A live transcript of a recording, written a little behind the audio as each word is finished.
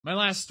My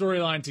last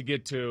storyline to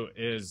get to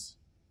is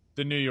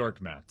the New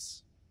York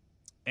Mets.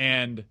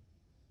 And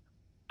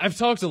I've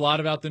talked a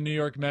lot about the New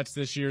York Mets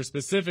this year.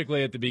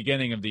 Specifically at the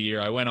beginning of the year,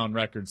 I went on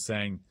record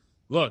saying,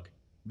 look,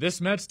 this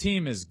Mets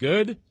team is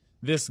good,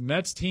 this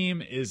Mets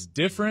team is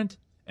different,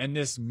 and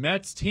this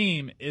Mets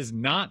team is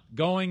not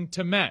going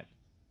to Met.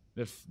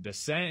 The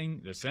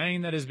saying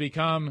that has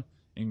become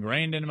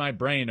ingrained in my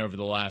brain over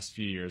the last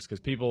few years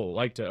because people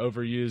like to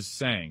overuse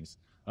sayings.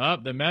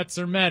 The Mets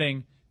are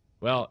Metting.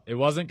 Well, it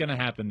wasn't going to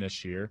happen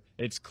this year.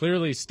 It's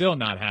clearly still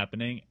not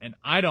happening, and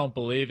I don't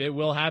believe it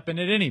will happen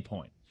at any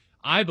point.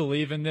 I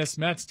believe in this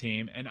Mets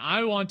team, and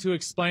I want to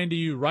explain to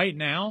you right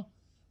now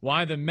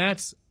why the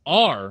Mets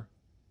are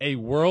a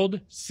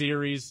World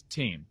Series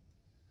team.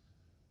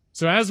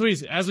 So as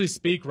we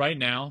speak right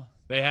now,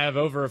 they have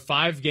over a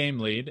 5-game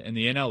lead in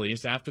the NL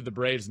East after the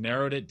Braves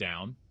narrowed it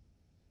down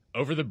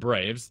over the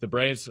Braves. The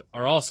Braves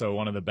are also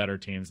one of the better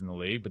teams in the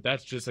league, but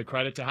that's just a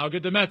credit to how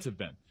good the Mets have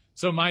been.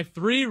 So my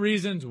 3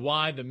 reasons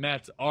why the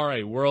Mets are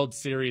a World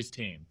Series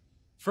team.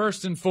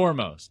 First and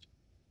foremost,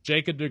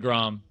 Jacob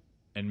deGrom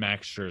and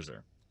Max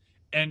Scherzer.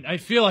 And I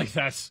feel like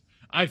that's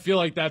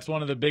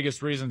one of the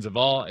biggest reasons of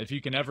all. If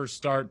you can ever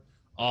start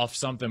off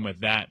something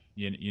with that,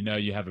 you know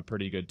you have a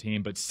pretty good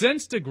team. But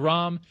since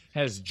deGrom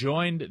has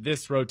joined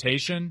this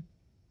rotation,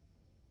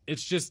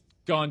 it's just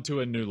gone to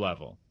a new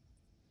level.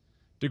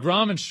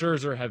 deGrom and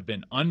Scherzer have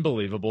been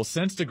unbelievable.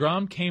 Since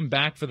deGrom came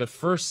back for the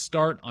first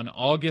start on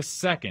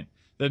August 2nd,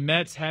 the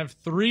Mets have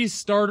 3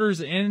 starters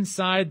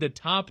inside the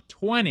top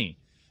 20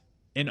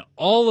 in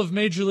all of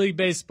Major League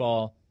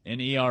Baseball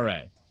in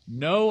ERA.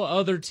 No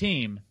other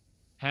team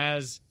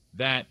has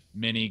that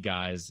many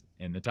guys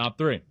in the top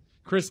 3.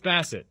 Chris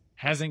Bassett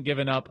hasn't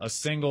given up a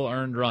single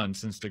earned run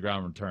since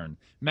deGrom returned.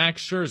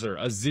 Max Scherzer,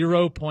 a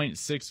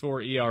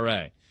 0.64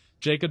 ERA.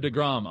 Jacob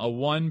deGrom, a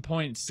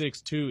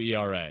 1.62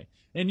 ERA.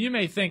 And you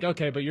may think,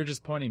 okay, but you're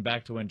just pointing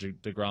back to when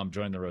deGrom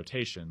joined the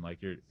rotation.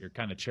 Like you're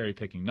kind of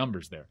cherry-picking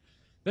numbers there.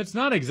 That's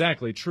not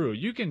exactly true.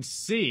 You can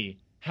see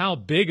how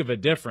big of a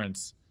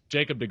difference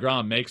Jacob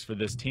deGrom makes for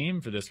this team,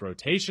 for this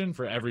rotation,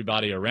 for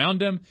everybody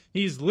around him.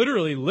 He's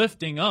literally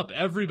lifting up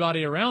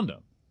everybody around him.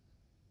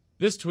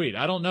 This tweet,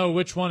 I don't know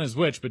which one is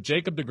which, but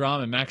Jacob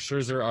deGrom and Max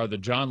Scherzer are the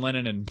John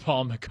Lennon and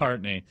Paul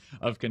McCartney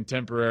of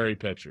contemporary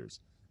pitchers.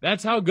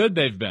 That's how good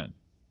they've been.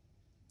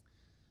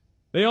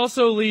 They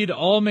also lead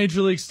all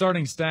Major League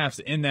starting staffs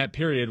in that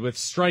period with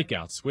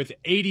strikeouts, with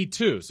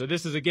 82. So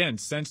this is, again,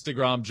 since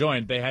deGrom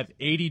joined, they have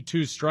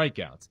 82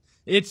 strikeouts.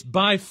 It's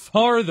by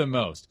far the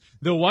most.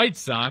 The White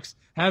Sox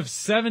have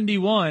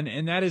 71,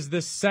 and that is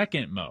the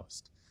second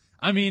most.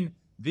 I mean,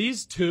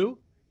 these two,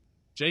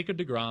 Jacob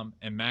deGrom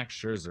and Max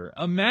Scherzer,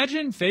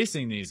 imagine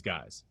facing these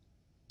guys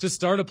to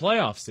start a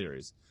playoff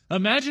series.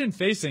 Imagine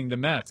facing the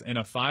Mets in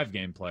a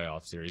 5-game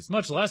playoff series,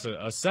 much less a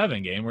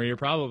 7-game where you're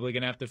probably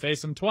going to have to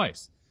face them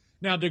twice.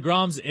 Now,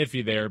 deGrom's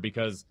iffy there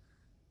because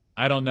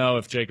I don't know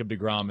if Jacob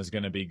deGrom is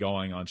going to be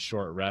going on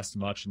short rest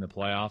much in the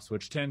playoffs,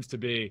 which tends to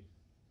be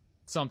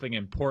something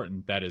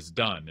important that is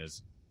done.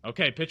 Is,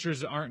 okay,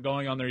 pitchers aren't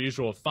going on their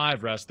usual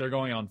 5 rest. They're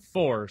going on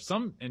 4.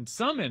 In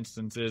some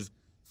instances,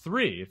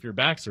 3 if your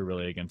backs are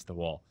really against the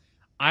wall.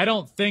 I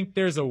don't think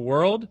there's a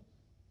world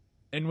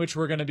in which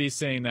we're going to be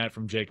seeing that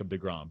from Jacob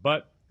deGrom,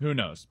 but who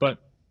knows? But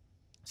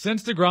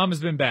since deGrom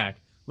has been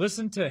back,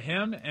 listen to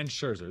him and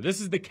Scherzer.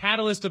 This is the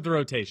catalyst of the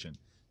rotation.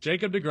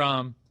 Jacob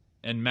deGrom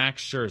and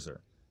Max Scherzer.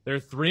 They're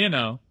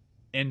 3-0.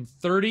 In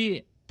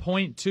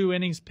 30.2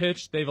 innings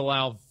pitched, they've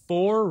allowed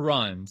 4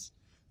 runs,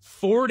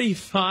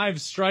 45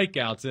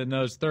 strikeouts in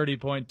those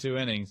 30.2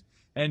 innings,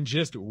 and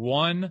just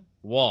 1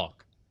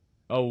 walk.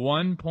 A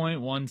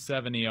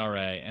 1.17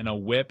 ERA and a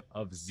whip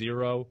of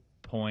 0.65.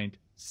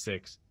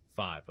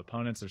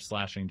 Opponents are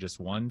slashing just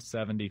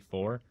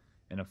 174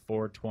 and a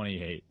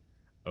 428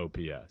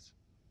 OPS.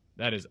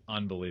 That is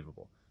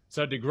unbelievable.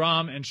 So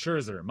deGrom and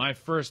Scherzer, my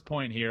first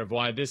point here of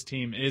why this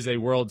team is a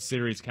World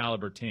Series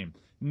caliber team.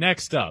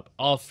 Next up,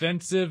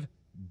 offensive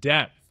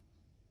depth.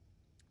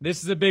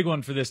 This is a big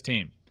one for this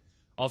team.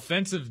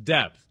 Offensive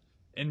depth.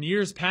 In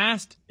years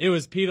past, it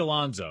was Pete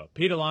Alonso.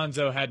 Pete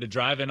Alonso had to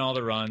drive in all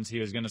the runs. He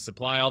was going to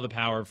supply all the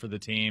power for the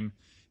team.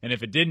 And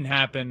if it didn't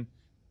happen,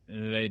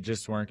 they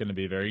just weren't going to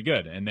be very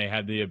good. And they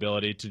had the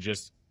ability to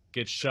just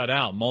get shut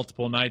out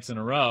multiple nights in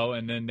a row,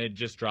 and then they'd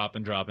just drop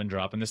in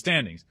the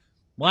standings.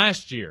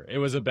 Last year, it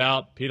was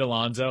about Pete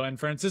Alonso and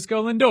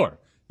Francisco Lindor.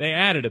 They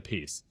added a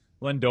piece.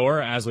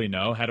 Lindor, as we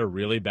know, had a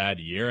really bad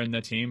year, and the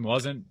team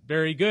wasn't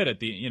very good at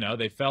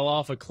they fell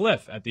off a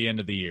cliff at the end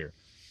of the year.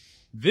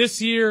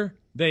 This year,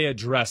 they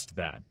addressed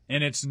that,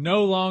 and it's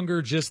no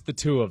longer just the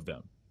two of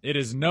them. It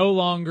is no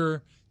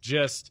longer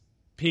just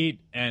Pete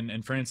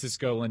and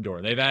Francisco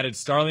Lindor. They've added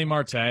Starling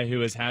Marte,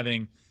 who is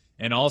having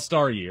an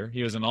all-star year.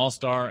 He was an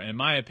all-star. In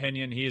my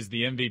opinion, he is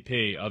the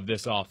MVP of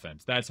this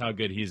offense. That's how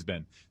good he's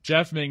been.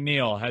 Jeff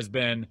McNeil has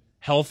been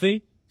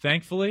healthy,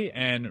 thankfully,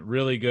 and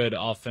really good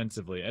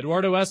offensively.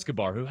 Eduardo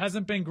Escobar, who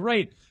hasn't been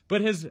great,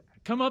 but has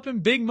come up in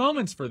big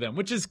moments for them,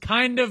 which is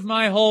kind of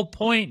my whole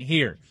point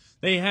here.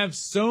 They have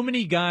so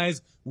many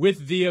guys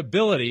with the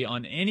ability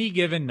on any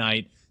given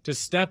night to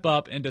step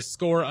up and to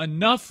score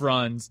enough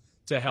runs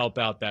to help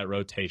out that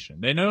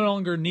rotation. They no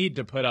longer need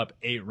to put up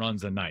 8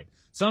 runs a night.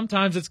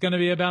 Sometimes it's going to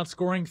be about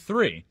scoring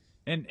 3.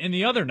 And in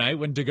the other night,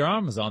 when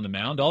deGrom was on the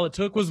mound, all it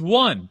took was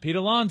 1. Pete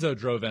Alonso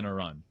drove in a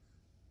run.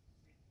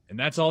 And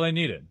that's all they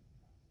needed.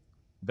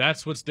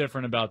 That's what's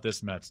different about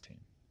this Mets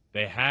team.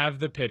 They have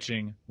the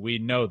pitching. We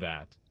know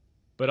that.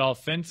 But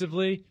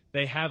offensively,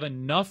 they have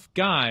enough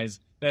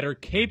guys that are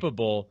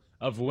capable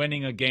of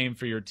winning a game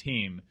for your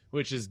team,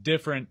 which is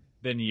different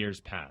than years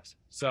past.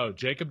 So,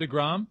 Jacob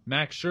deGrom,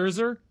 Max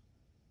Scherzer,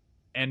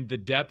 and the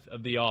depth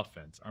of the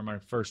offense are my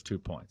first 2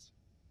 points.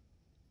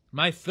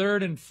 My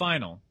third and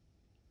final,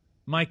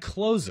 my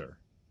closer,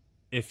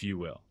 if you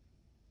will,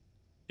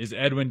 is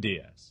Edwin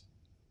Diaz.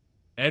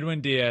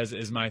 Edwin Diaz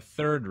is my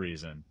third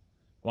reason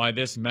why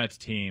this Mets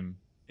team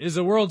is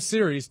a World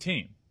Series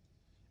team.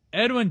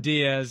 Edwin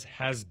Diaz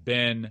has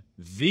been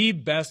the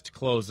best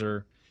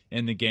closer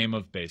in the game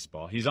of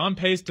baseball. He's on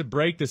pace to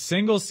break the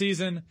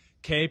single-season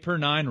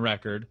K/9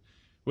 record,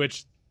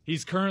 which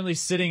he's currently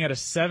sitting at a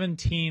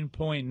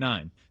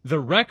 17.9. The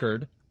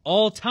record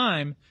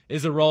all-time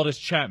is Aroldis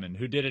Chapman,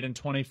 who did it in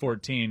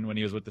 2014 when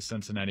he was with the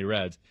Cincinnati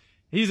Reds.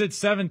 He's at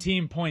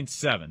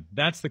 17.7.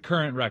 That's the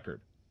current record.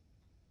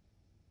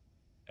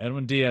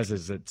 Edwin Diaz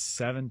is at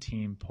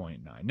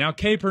 17.9. Now,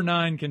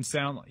 K/9 can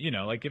sound,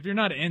 like if you're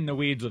not in the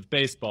weeds with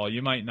baseball,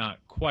 you might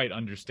not quite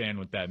understand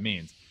what that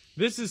means.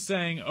 This is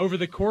saying over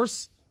the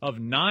course of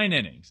 9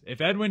 innings, if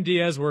Edwin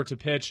Diaz were to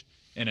pitch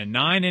in a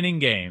 9-inning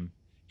game,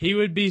 he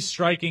would be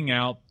striking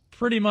out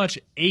pretty much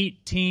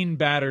 18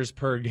 batters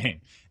per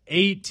game.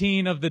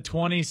 18 of the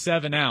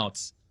 27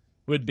 outs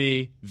would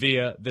be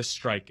via the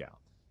strikeout.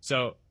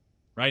 So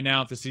right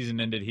now, if the season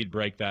ended, he'd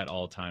break that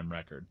all-time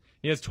record.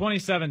 He has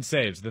 27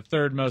 saves, the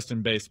third most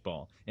in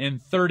baseball, in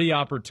 30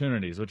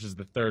 opportunities, which is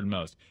the third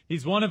most.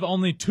 He's one of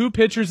only 2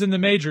 pitchers in the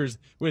majors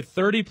with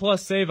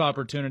 30-plus save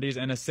opportunities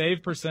and a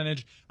save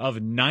percentage of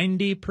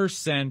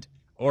 90%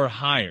 or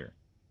higher.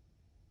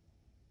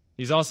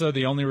 He's also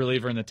the only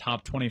reliever in the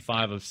top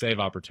 25 of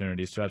save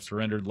opportunities to have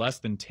surrendered less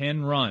than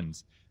 10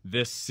 runs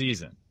this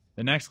season.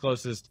 The next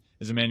closest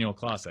is Emmanuel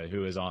Clase,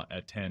 who is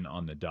at 10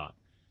 on the dot.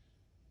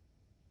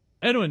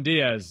 Edwin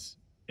Diaz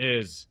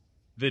is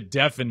the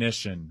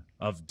definition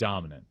of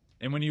dominant.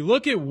 And when you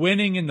look at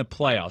winning in the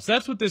playoffs,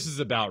 that's what this is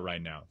about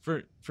right now.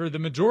 For the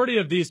majority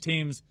of these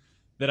teams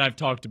that I've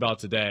talked about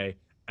today,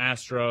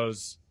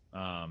 Astros,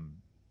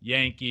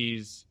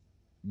 Yankees,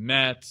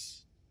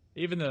 Mets,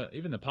 even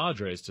the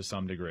Padres to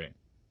some degree,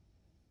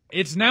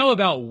 it's now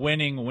about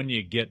winning when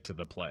you get to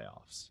the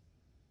playoffs.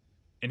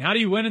 And how do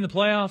you win in the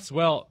playoffs?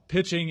 Well,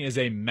 pitching is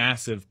a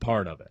massive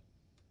part of it.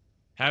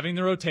 Having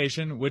the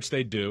rotation, which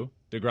they do,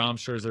 deGrom,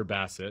 Scherzer,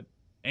 Bassett,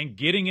 and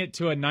getting it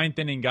to a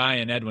 9th-inning guy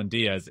in Edwin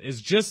Diaz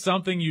is just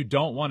something you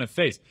don't want to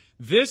face.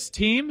 This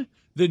team,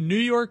 the New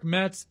York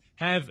Mets,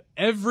 have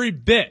every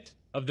bit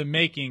of the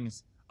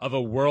makings of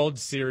a World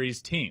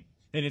Series team.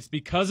 And it's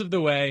because of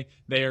the way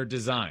they are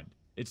designed.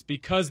 It's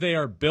because they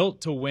are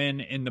built to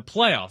win in the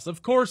playoffs.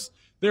 Of course,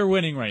 they're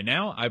winning right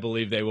now. I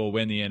believe they will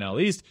win the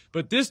NL East.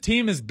 But this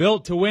team is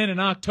built to win in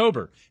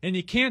October. And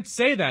you can't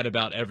say that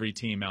about every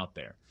team out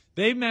there.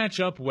 They match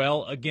up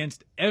well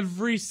against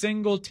every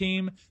single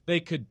team they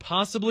could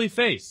possibly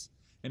face.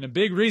 And a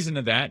big reason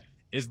of that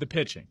is the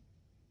pitching.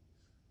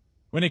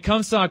 When it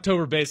comes to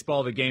October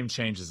baseball, the game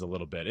changes a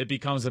little bit. It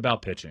becomes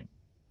about pitching.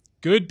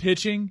 Good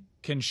pitching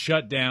can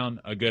shut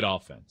down a good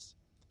offense.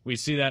 We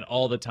see that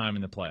all the time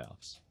in the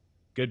playoffs.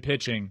 Good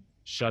pitching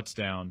shuts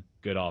down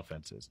good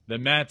offenses. The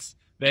Mets,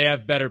 they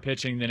have better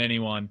pitching than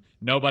anyone.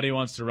 Nobody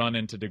wants to run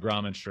into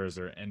deGrom and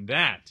Scherzer, and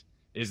that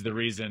is the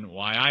reason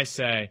why I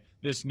say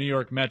this New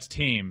York Mets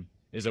team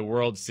is a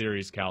World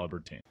Series caliber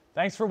team.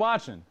 Thanks for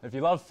watching. If you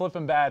love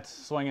flipping bats,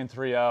 swinging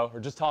 3-0, or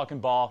just talking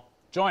ball,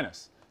 join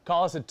us.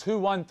 Call us at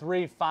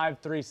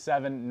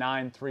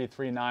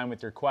 213-537-9339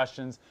 with your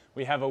questions.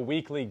 We have a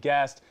weekly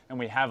guest, and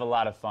we have a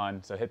lot of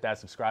fun, so hit that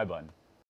subscribe button.